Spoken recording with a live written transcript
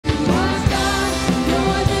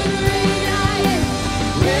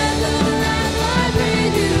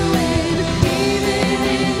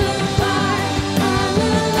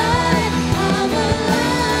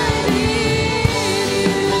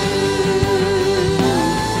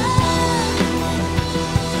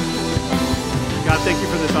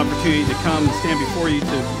opportunity to come and stand before you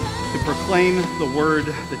to proclaim the word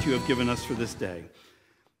that you have given us for this day.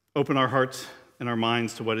 Open our hearts and our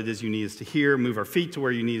minds to what it is you need us to hear. Move our feet to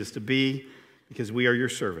where you need us to be, because we are your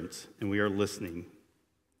servants and we are listening.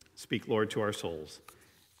 Speak, Lord, to our souls.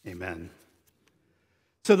 Amen.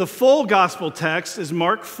 So the full gospel text is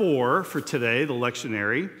Mark 4 for today, the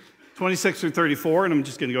lectionary, 26 through 34, and I'm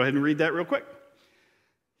just going to go ahead and read that real quick.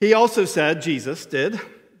 He also said, Jesus did,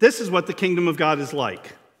 "This is what the kingdom of God is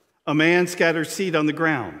like. A man scatters seed on the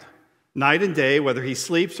ground. Night and day, whether he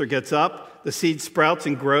sleeps or gets up, the seed sprouts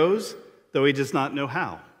and grows, though he does not know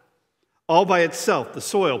how. All by itself, the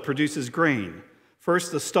soil produces grain.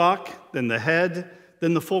 First the stalk, then the head,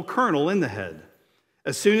 then the full kernel in the head.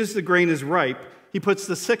 As soon as the grain is ripe, he puts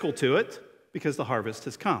the sickle to it, because the harvest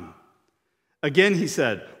has come." Again he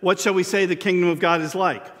said, "What shall we say the kingdom of God is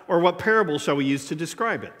like? Or what parable shall we use to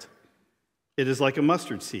describe it? It is like a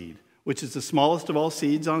mustard seed, which is the smallest of all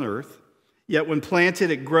seeds on earth. Yet when planted,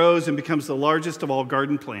 it grows and becomes the largest of all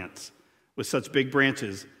garden plants, with such big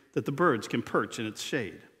branches that the birds can perch in its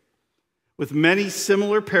shade." With many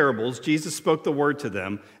similar parables, Jesus spoke the word to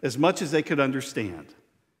them as much as they could understand.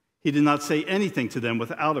 He did not say anything to them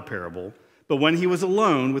without a parable, but when he was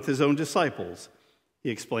alone with his own disciples, he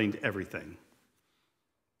explained everything.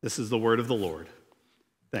 This is the word of the Lord.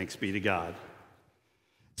 Thanks be to God.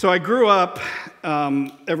 So I grew up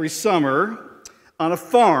every summer on a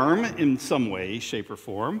farm in some way, shape, or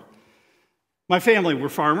form. My family were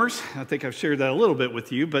farmers. I think I've shared that a little bit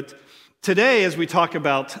with you. But today, as we talk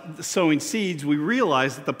about sowing seeds, we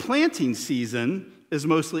realize that the planting season is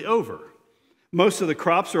mostly over. Most of the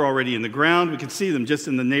crops are already in the ground. We can see them just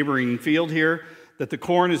in the neighboring field here, that the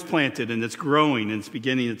corn is planted and it's growing and it's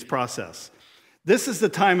beginning its process. This is the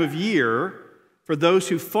time of year for those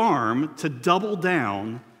who farm to double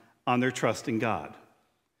down on their trust in God.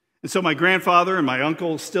 And so my grandfather, and my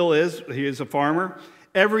uncle still is, he is a farmer.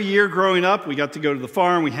 Every year growing up, we got to go to the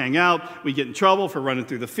farm, we hang out, we get in trouble for running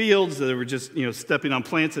through the fields that were just, stepping on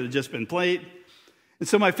plants that had just been planted. And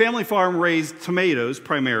so my family farm raised tomatoes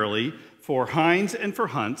primarily for Heinz and for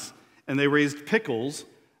Hunt's, and they raised pickles,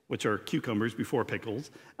 which are cucumbers before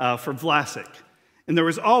pickles, for Vlasic. And there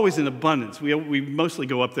was always an abundance. We mostly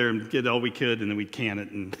go up there and get all we could, and then we'd can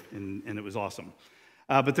it, and it was awesome.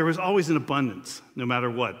 But there was always an abundance, no matter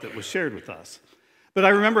what, that was shared with us. But I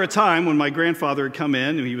remember a time when my grandfather had come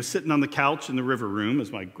in, and he was sitting on the couch in the river room,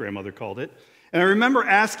 as my grandmother called it. And I remember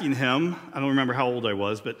asking him, I don't remember how old I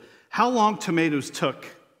was, but how long tomatoes took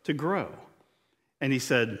to grow. And he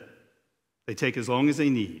said, "They take as long as they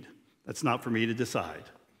need. That's not for me to decide."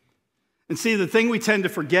 And see, the thing we tend to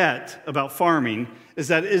forget about farming is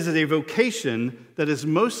that it is a vocation that is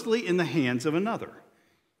mostly in the hands of another.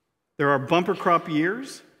 There are bumper crop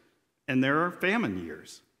years, and there are famine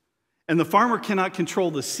years. And the farmer cannot control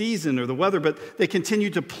the season or the weather, but they continue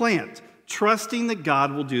to plant, trusting that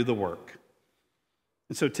God will do the work.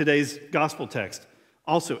 And so today's gospel text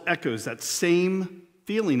also echoes that same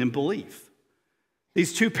feeling and belief.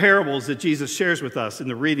 These two parables that Jesus shares with us in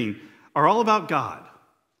the reading are all about God.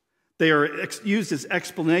 They are used as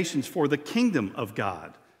explanations for the kingdom of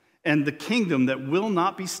God, and the kingdom that will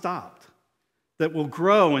not be stopped, that will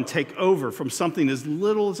grow and take over from something as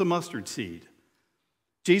little as a mustard seed.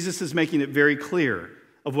 Jesus is making it very clear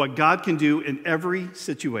of what God can do in every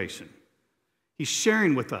situation. He's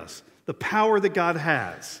sharing with us the power that God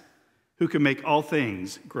has, who can make all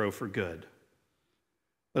things grow for good.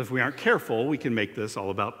 But if we aren't careful, we can make this all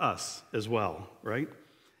about us as well, right?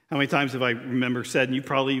 How many times have I remember said, and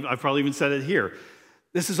I've probably even said it here,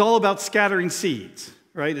 this is all about scattering seeds,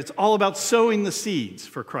 right? It's all about sowing the seeds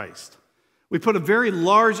for Christ. We put a very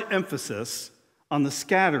large emphasis on the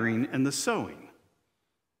scattering and the sowing.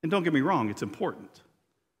 And don't get me wrong, it's important.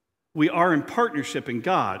 We are in partnership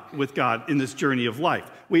with God in this journey of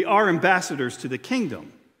life. We are ambassadors to the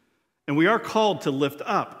kingdom. And we are called to lift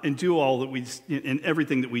up and do all that in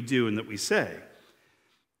everything that we do and that we say.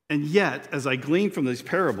 And yet, as I glean from these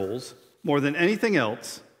parables, more than anything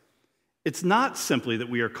else, it's not simply that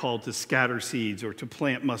we are called to scatter seeds or to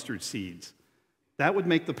plant mustard seeds. That would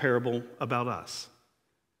make the parable about us.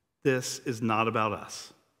 This is not about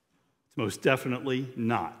us. It's most definitely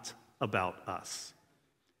not about us.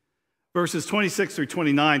 Verses 26 through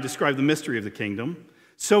 29 describe the mystery of the kingdom.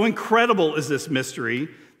 So incredible is this mystery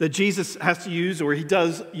that Jesus has to use, or he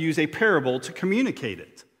does use, a parable to communicate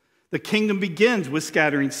it. The kingdom begins with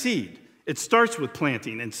scattering seed. It starts with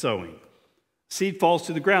planting and sowing. Seed falls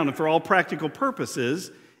to the ground, and for all practical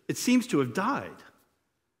purposes, it seems to have died.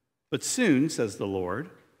 But soon, says the Lord,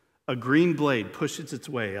 a green blade pushes its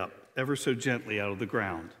way up ever so gently out of the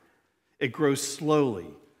ground. It grows slowly,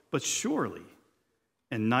 but surely.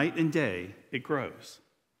 and night and day it grows.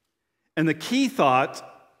 And the key thought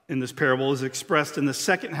in this parable is expressed in the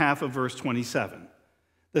second half of verse 27.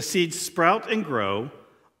 The seeds sprout and grow,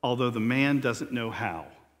 although the man doesn't know how.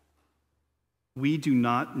 We do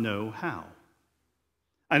not know how.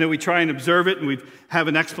 I know we try and observe it, and we have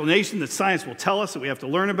an explanation that science will tell us that we have to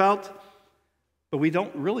learn about, but we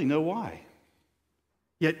don't really know why.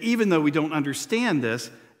 Yet, even though we don't understand this,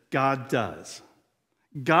 God does.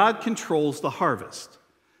 God controls the harvest.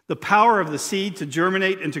 The power of the seed to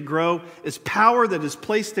germinate and to grow is power that is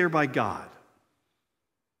placed there by God.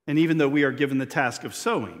 And even though we are given the task of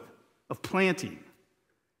sowing, of planting,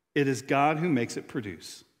 it is God who makes it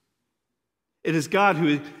produce. It is God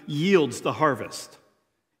who yields the harvest.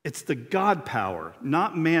 It's the God power,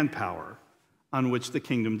 not man power, on which the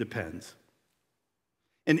kingdom depends.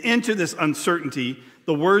 And into this uncertainty,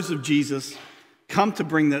 the words of Jesus come to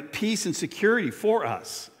bring that peace and security for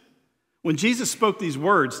us. When Jesus spoke these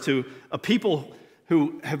words to a people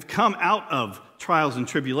who have come out of trials and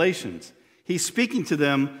tribulations, he's speaking to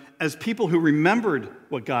them as people who remembered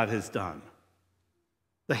what God has done.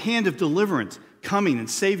 The hand of deliverance coming and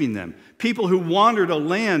saving them. People who wandered a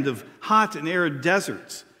land of hot and arid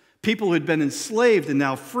deserts. People who had been enslaved and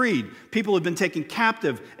now freed. People who had been taken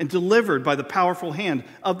captive and delivered by the powerful hand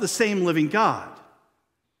of the same living God.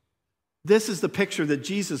 This is the picture that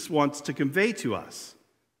Jesus wants to convey to us,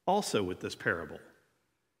 also with this parable.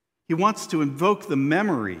 He wants to invoke the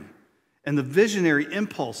memory and the visionary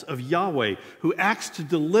impulse of Yahweh, who acts to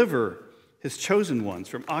deliver his chosen ones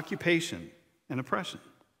from occupation and oppression.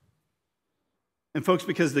 And folks,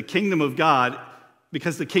 because the kingdom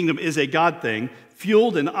is a God thing,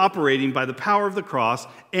 fueled and operating by the power of the cross,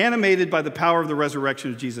 animated by the power of the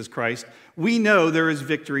resurrection of Jesus Christ, we know there is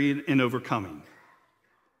victory in overcoming.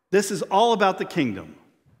 This is all about the kingdom.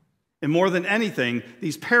 And more than anything,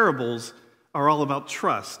 these parables are all about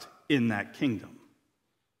trust in that kingdom.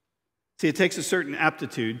 See, it takes a certain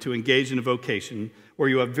aptitude to engage in a vocation where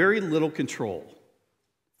you have very little control.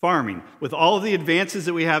 Farming, with all of the advances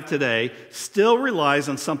that we have today, still relies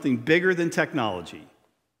on something bigger than technology: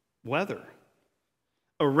 weather.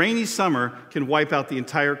 A rainy summer can wipe out the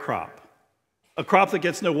entire crop. A crop that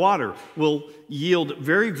gets no water will yield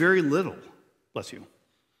very, very little. Bless you.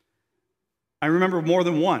 I remember more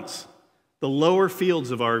than once, the lower fields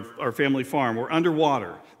of our family farm were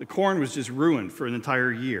underwater. The corn was just ruined for an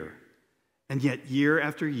entire year. And yet, year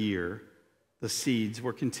after year, the seeds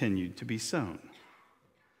were continued to be sown.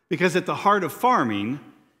 Because at the heart of farming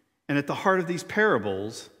and at the heart of these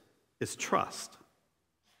parables is trust.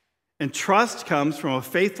 And trust comes from a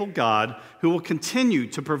faithful God who will continue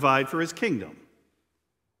to provide for his kingdom.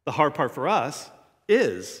 The hard part for us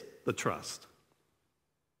is the trust.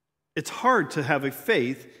 It's hard to have a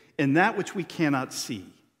faith in that which we cannot see.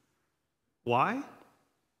 Why?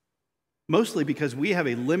 Mostly because we have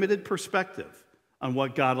a limited perspective on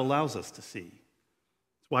what God allows us to see.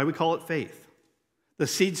 That's why we call it faith. The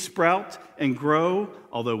seeds sprout and grow,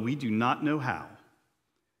 although we do not know how.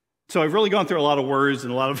 So I've really gone through a lot of words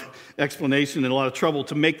and a lot of explanation and a lot of trouble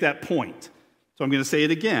to make that point. So I'm going to say it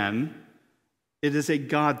again. It is a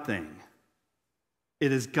God thing.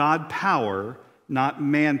 It is God power, not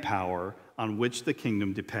man power, on which the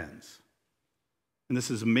kingdom depends. And this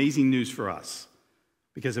is amazing news for us,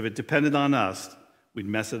 because if it depended on us, we'd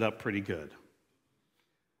mess it up pretty good.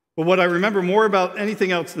 But what I remember more about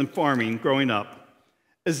anything else than farming growing up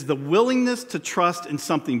is the willingness to trust in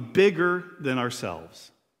something bigger than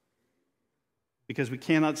ourselves, because we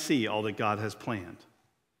cannot see all that God has planned.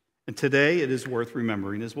 And today it is worth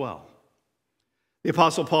remembering as well. The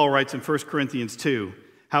Apostle Paul writes in 1 Corinthians 2,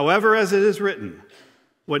 "However, as it is written,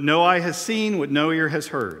 what no eye has seen, what no ear has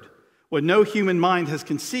heard, what no human mind has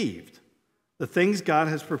conceived, the things God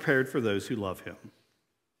has prepared for those who love him."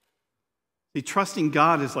 See, trusting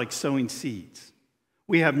God is like sowing seeds.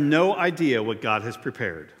 We have no idea what God has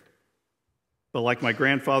prepared. But like my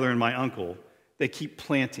grandfather and my uncle, they keep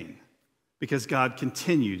planting because God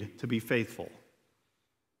continued to be faithful.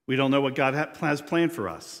 We don't know what God has planned for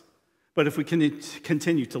us, but if we can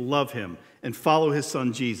continue to love him and follow his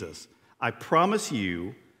son Jesus, I promise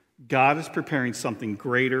you, God is preparing something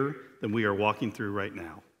greater than we are walking through right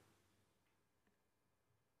now.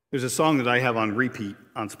 There's a song that I have on repeat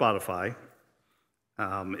on Spotify.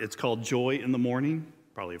 It's called "Joy in the Morning."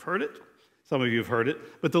 Probably have heard it. Some of you have heard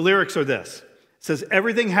it. But the lyrics are this. It says,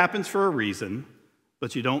 "Everything happens for a reason,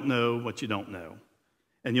 but you don't know what you don't know.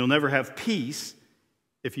 And you'll never have peace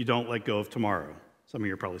if you don't let go of tomorrow." Some of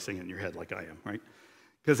you are probably singing in your head like I am, right?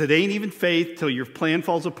 Because it ain't even faith till your plan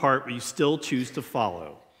falls apart, but you still choose to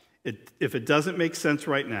follow. If it doesn't make sense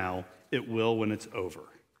right now, it will when it's over.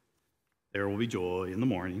 There will be joy in the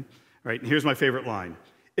morning. Right? And here's my favorite line.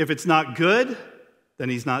 If it's not good, then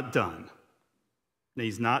he's not done. And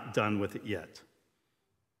he's not done with it yet.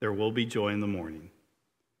 There will be joy in the morning.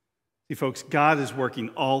 See, folks, God is working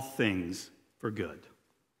all things for good.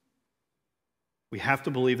 We have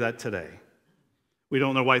to believe that today. We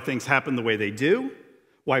don't know why things happen the way they do,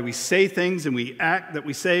 why we say things and we act that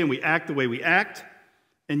we say and we act the way we act,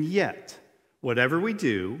 and yet, whatever we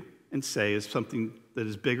do and say is something that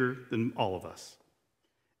is bigger than all of us.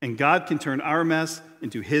 And God can turn our mess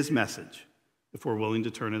into his message if we're willing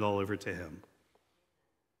to turn it all over to him.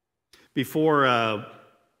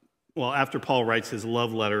 After Paul writes his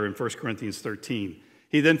love letter in 1 Corinthians 13,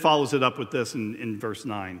 he then follows it up with this in verse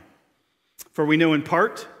 9. For we know in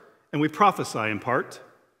part, and we prophesy in part,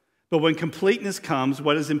 but when completeness comes,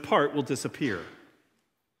 what is in part will disappear.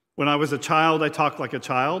 When I was a child, I talked like a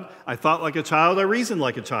child. I thought like a child. I reasoned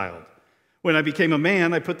like a child. When I became a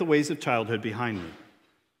man, I put the ways of childhood behind me.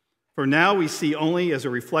 For now we see only as a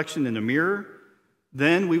reflection in a mirror,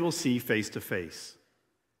 then we will see face to face.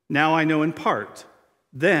 Now I know in part,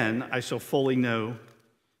 then I shall fully know,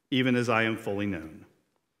 even as I am fully known.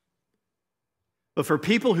 But for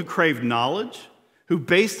people who crave knowledge, who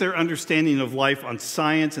base their understanding of life on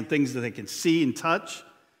science and things that they can see and touch,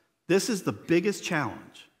 this is the biggest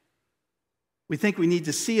challenge. We think we need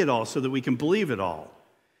to see it all so that we can believe it all.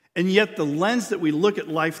 And yet the lens that we look at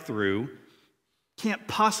life through can't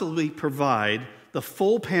possibly provide the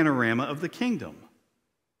full panorama of the kingdom.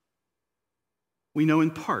 We know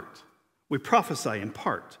in part. We prophesy in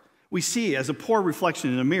part. We see as a poor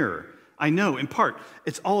reflection in a mirror. I know in part.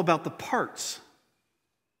 It's all about the parts.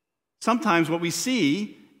 Sometimes what we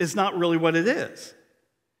see is not really what it is.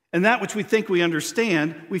 And that which we think we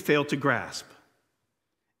understand, we fail to grasp.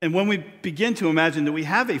 And when we begin to imagine that we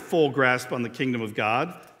have a full grasp on the kingdom of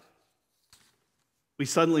God, we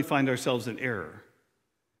suddenly find ourselves in error.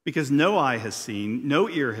 Because no eye has seen, no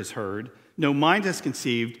ear has heard, no mind has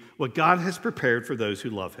conceived what God has prepared for those who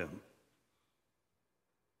love him.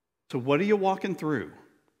 So what are you walking through?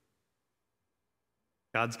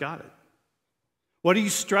 God's got it. What are you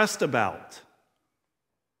stressed about?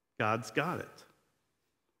 God's got it.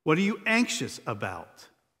 What are you anxious about?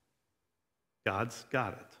 God's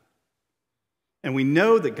got it. And we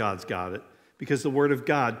know that God's got it because the Word of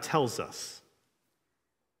God tells us.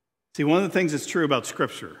 See, one of the things that's true about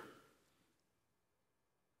Scripture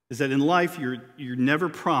is that in life you're never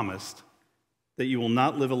promised that you will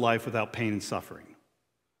not live a life without pain and suffering.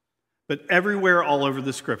 But everywhere all over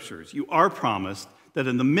the Scriptures, you are promised that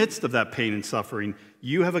in the midst of that pain and suffering,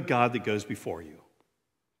 you have a God that goes before you.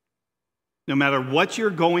 No matter what you're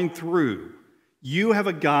going through, you have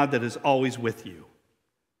a God that is always with you.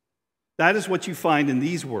 That is what you find in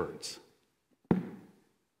these words.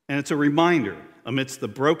 And it's a reminder, amidst the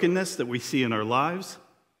brokenness that we see in our lives,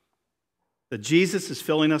 that Jesus is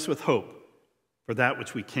filling us with hope for that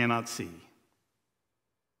which we cannot see.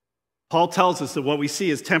 Paul tells us that what we see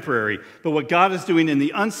is temporary, but what God is doing in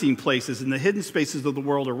the unseen places, in the hidden spaces of the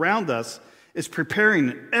world around us, is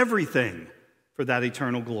preparing everything for that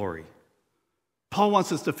eternal glory. Paul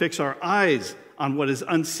wants us to fix our eyes on what is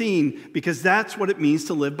unseen because that's what it means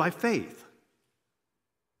to live by faith.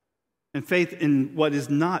 And faith is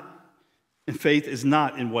not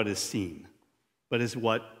in what is seen, but is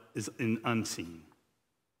what is unseen.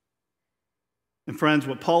 And friends,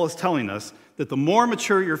 what Paul is telling us, that the more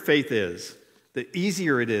mature your faith is, the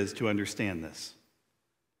easier it is to understand this.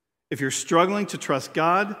 If you're struggling to trust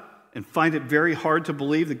God and find it very hard to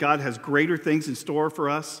believe that God has greater things in store for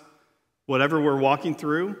us, whatever we're walking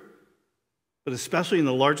through, but especially in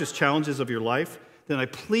the largest challenges of your life, then I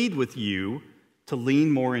plead with you to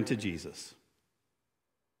lean more into Jesus.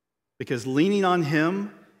 Because leaning on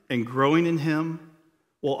him and growing in him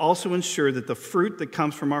will also ensure that the fruit that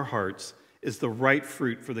comes from our hearts is the right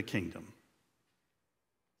fruit for the kingdom.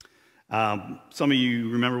 Some of you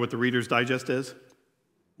remember what the Reader's Digest is,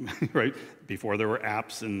 right? Before there were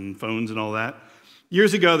apps and phones and all that.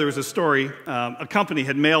 Years ago, there was a story. A company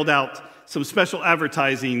had mailed out some special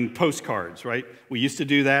advertising postcards, right? We used to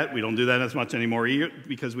do that. We don't do that as much anymore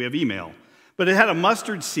because we have email. But it had a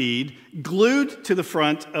mustard seed glued to the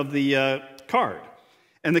front of the card.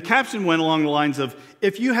 And the caption went along the lines of,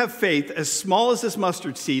 if you have faith as small as this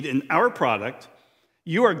mustard seed in our product,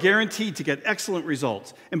 you are guaranteed to get excellent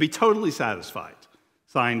results and be totally satisfied.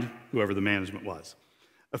 Signed, whoever the management was.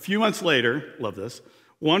 A few months later, love this,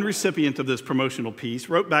 one recipient of this promotional piece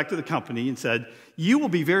wrote back to the company and said, you will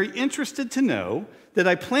be very interested to know that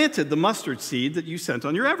I planted the mustard seed that you sent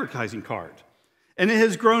on your advertising card. And it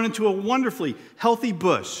has grown into a wonderfully healthy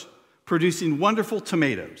bush, producing wonderful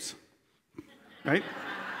tomatoes. Right?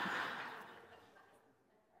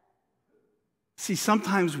 See,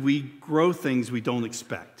 sometimes we grow things we don't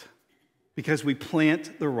expect because we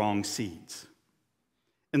plant the wrong seeds.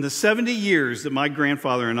 In the 70 years that my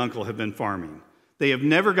grandfather and uncle have been farming, they have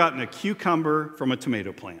never gotten a cucumber from a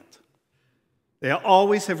tomato plant. They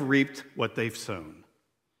always have reaped what they've sown.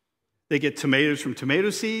 They get tomatoes from tomato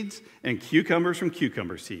seeds and cucumbers from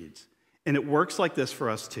cucumber seeds. And it works like this for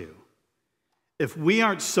us too. If we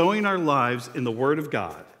aren't sowing our lives in the Word of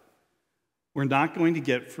God, we're not going to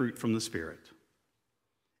get fruit from the Spirit.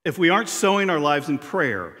 If we aren't sowing our lives in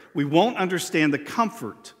prayer, we won't understand the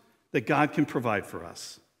comfort that God can provide for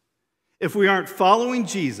us. If we aren't following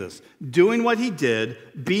Jesus, doing what he did,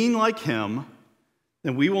 being like him,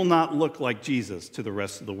 then we will not look like Jesus to the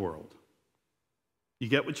rest of the world. You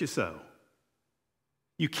get what you sow.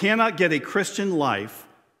 You cannot get a Christian life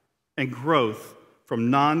and growth from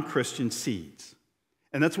non-Christian seeds.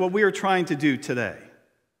 And that's what we are trying to do today.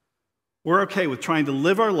 We're okay with trying to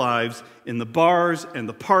live our lives in the bars and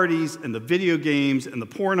the parties and the video games and the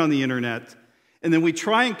porn on the internet, and then we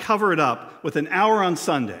try and cover it up with an hour on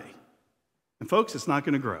Sunday. And folks, it's not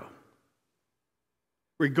going to grow.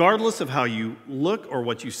 Regardless of how you look or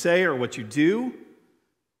what you say or what you do,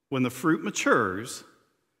 when the fruit matures,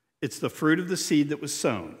 it's the fruit of the seed that was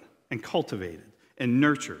sown and cultivated and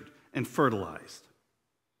nurtured and fertilized.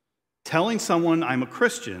 Telling someone I'm a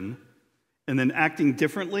Christian and then acting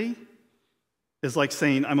differently is like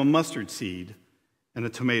saying I'm a mustard seed and a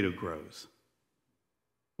tomato grows.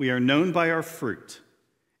 We are known by our fruit.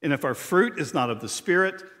 And if our fruit is not of the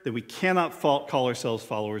Spirit, then we cannot call ourselves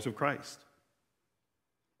followers of Christ.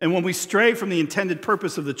 And when we stray from the intended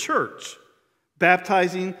purpose of the church,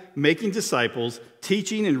 baptizing, making disciples,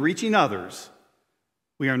 teaching, and reaching others,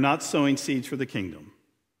 we are not sowing seeds for the kingdom.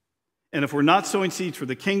 And if we're not sowing seeds for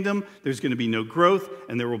the kingdom, there's going to be no growth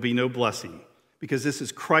and there will be no blessing. Because this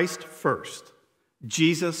is Christ first.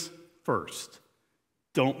 Jesus first.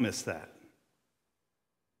 Don't miss that.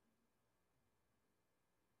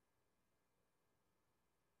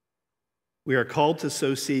 We are called to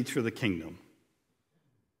sow seeds for the kingdom.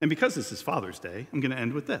 And because this is Father's Day, I'm going to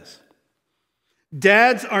end with this.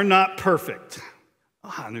 Dads are not perfect.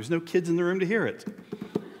 And there's no kids in the room to hear it.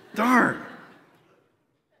 Darn.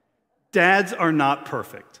 Dads are not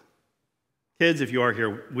perfect. Kids, if you are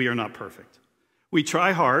here, we are not perfect. We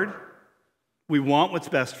try hard. We want what's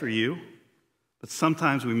best for you, but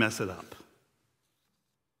sometimes we mess it up.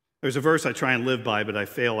 There's a verse I try and live by, but I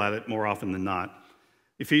fail at it more often than not.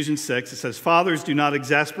 Ephesians 6, it says, "Fathers, do not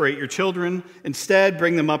exasperate your children. Instead,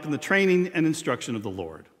 bring them up in the training and instruction of the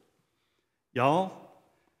Lord." Y'all,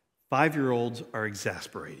 5-year-olds are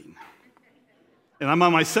exasperating. And I'm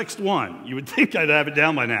on my 6th one. You would think I'd have it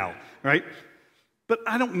down by now, right? But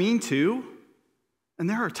I don't mean to. And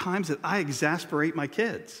there are times that I exasperate my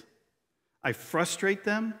kids. I frustrate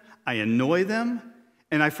them, I annoy them,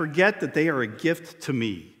 and I forget that they are a gift to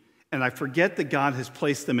me. And I forget that God has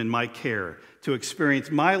placed them in my care to experience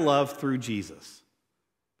my love through Jesus.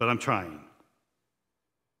 But I'm trying.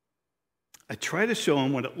 I try to show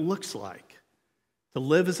them what it looks like to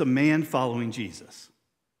live as a man following Jesus.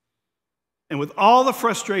 And with all the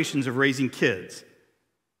frustrations of raising kids,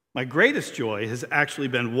 my greatest joy has actually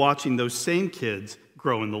been watching those same kids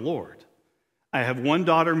grow in the Lord. I have one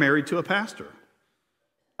daughter married to a pastor.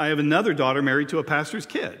 I have another daughter married to a pastor's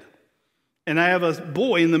kid. And I have a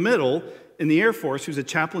boy in the middle in the Air Force who's a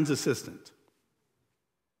chaplain's assistant.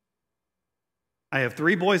 I have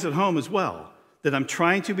 3 boys at home as well that I'm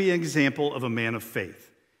trying to be an example of a man of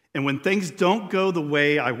faith. And when things don't go the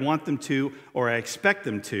way I want them to or I expect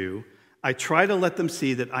them to, I try to let them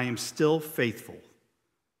see that I am still faithful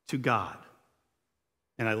to God.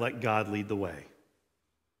 And I let God lead the way.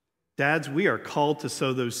 Dads, we are called to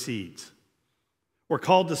sow those seeds. We're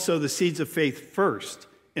called to sow the seeds of faith first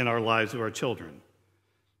in our lives of our children.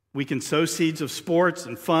 We can sow seeds of sports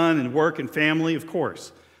and fun and work and family, of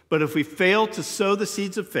course. But if we fail to sow the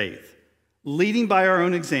seeds of faith, leading by our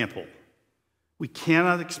own example, we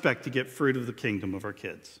cannot expect to get fruit of the kingdom of our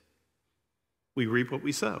kids. We reap what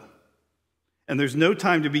we sow. And there's no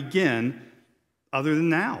time to begin other than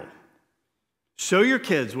now. Show your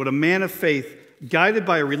kids what a man of faith guided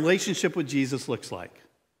by a relationship with Jesus looks like.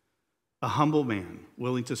 A humble man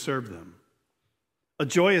willing to serve them. A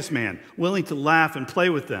joyous man willing to laugh and play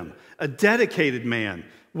with them. A dedicated man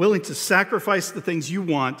willing to sacrifice the things you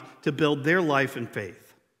want to build their life in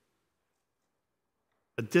faith.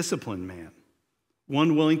 A disciplined man,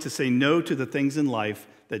 one willing to say no to the things in life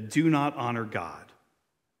that do not honor God.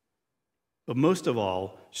 But most of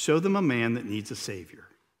all, show them a man that needs a Savior.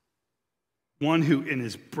 One who, in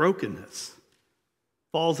his brokenness,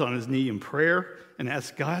 falls on his knee in prayer and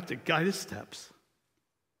asks God to guide his steps.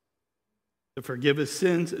 to forgive his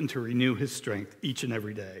sins, and to renew his strength each and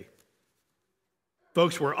every day.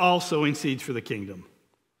 Folks, we're all sowing seeds for the kingdom.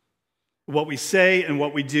 What we say and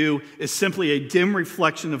what we do is simply a dim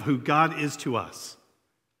reflection of who God is to us.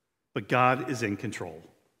 But God is in control.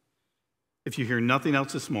 If you hear nothing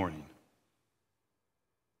else this morning,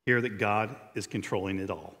 hear that God is controlling it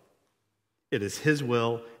all. It is his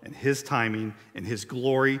will and his timing and his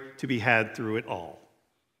glory to be had through it all.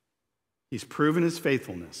 He's proven his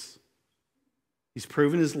faithfulness. He's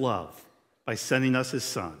proven his love by sending us his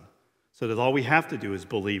son, so that all we have to do is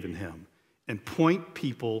believe in him and point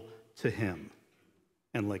people to him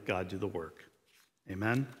and let God do the work.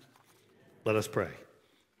 Amen? Let us pray.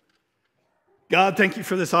 God, thank you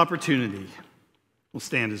for this opportunity. We'll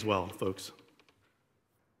stand as well, folks.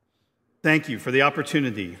 Thank you for the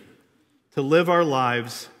opportunity to live our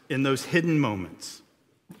lives in those hidden moments.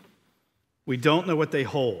 We don't know what they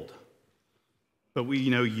hold, but we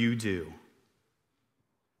know you do.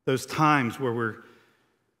 Those times where we're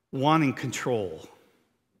wanting control.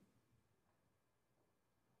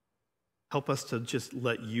 Help us to just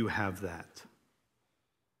let you have that.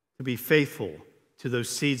 To be faithful to those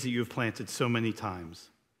seeds that you have planted so many times.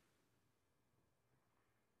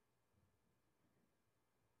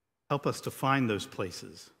 Help us to find those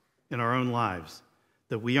places in our own lives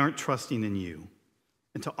that we aren't trusting in you,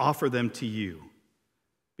 and to offer them to you,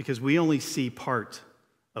 because we only see part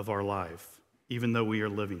of our life, even though we are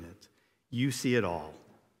living it. You see it all.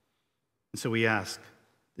 And so we ask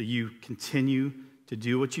that you continue to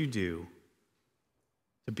do what you do,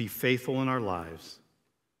 to be faithful in our lives,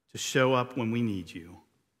 to show up when we need you,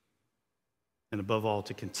 and above all,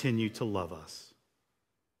 to continue to love us.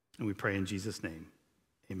 And we pray in Jesus' name,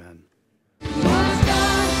 amen.